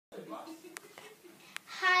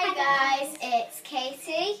guys, it's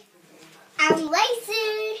Katie and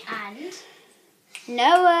Lacey and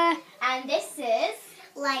Noah and this is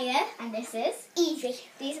Leia and this is Evie.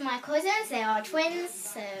 These are my cousins, they are twins,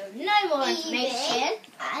 so no more information.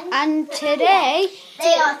 and today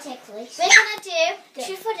They are ticklish. We're gonna do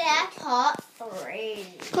Truth or Dare Part 3.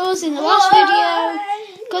 because in the last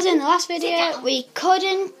video we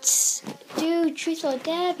couldn't do Truth or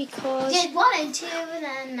Dare because Did 1 and 2 and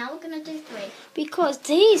then now we're gonna do 3.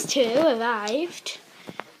 these two arrived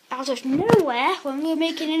out of nowhere when we were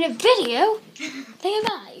making a video. They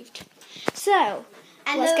arrived. So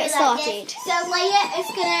And let's get started. So Leia is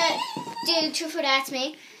gonna do Truth or Dare to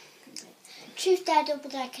me. Truth, Dare, Double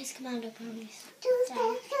Dare, Kiss, Commando, Promise.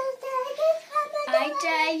 I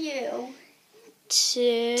dare you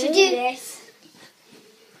To to do this.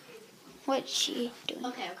 What's she doing?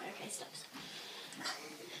 Okay, stop.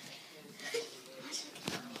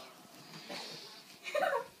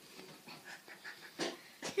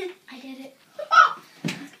 I did it.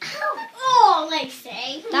 Oh,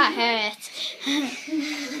 Lacey. That hurt.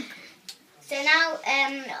 So now,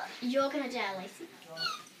 you're gonna dare, Lacey.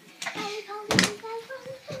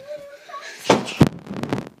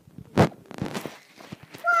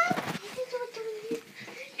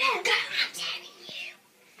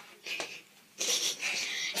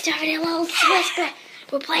 Sorry, a little whisper.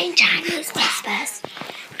 We're playing Chinese whispers.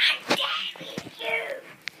 I'm daring you.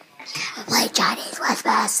 We're playing Chinese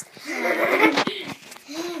whispers.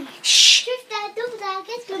 Shh. Truth, Dare, Double Dare,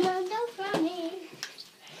 Kiss, Commando, Promise.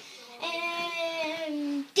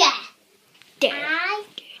 Dare. Dare. I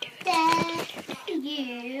dare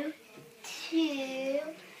you to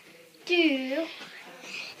do.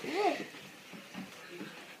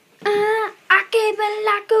 I keep it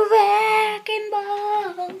like a wrecking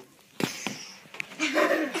ball.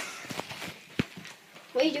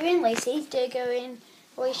 What are you doing, Lacey? Do you going?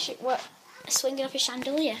 What? Swinging off a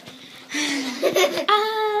chandelier?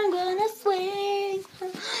 I'm gonna swing.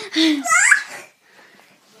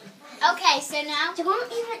 Okay, so now. Do you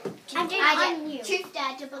want even? I did I on did you. Truth,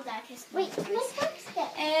 Dare, Double Dare, Kiss. Wait, let's go skip.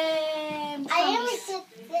 Promise. I only said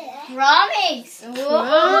this. Promise.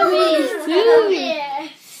 Promise.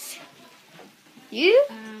 Promise. You?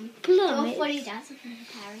 Your Promise. funny dance in front of your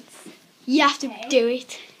parents. You have to do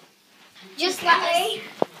it. Just let us.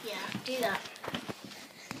 Yeah, do that.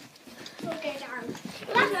 Okay, down.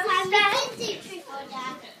 Last time we did do Truth or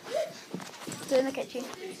Dare. Do it in the kitchen.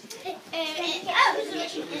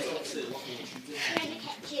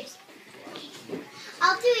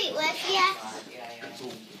 I'll do it with you.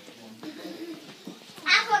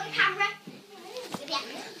 I've got the camera. Yeah.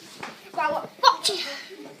 Watch it.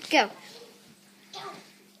 Go.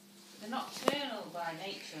 They're nocturnal by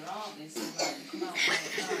nature, aren't they? So they come out all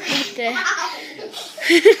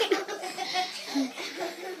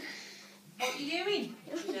What are you doing?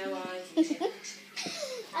 No eyes.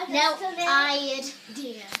 No, I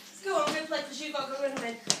dare. Go on, I'm going to play because you've got to go in a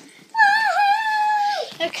minute.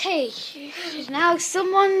 Okay. Now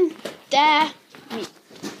someone dare me.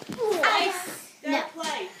 Ice. No.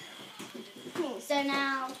 Play. So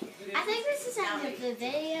now, I think this is the end of the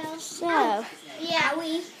video. So. Yeah,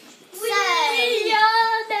 we.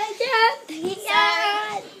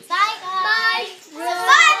 Bye, guys.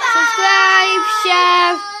 Subscribe,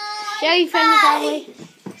 share your friends and family.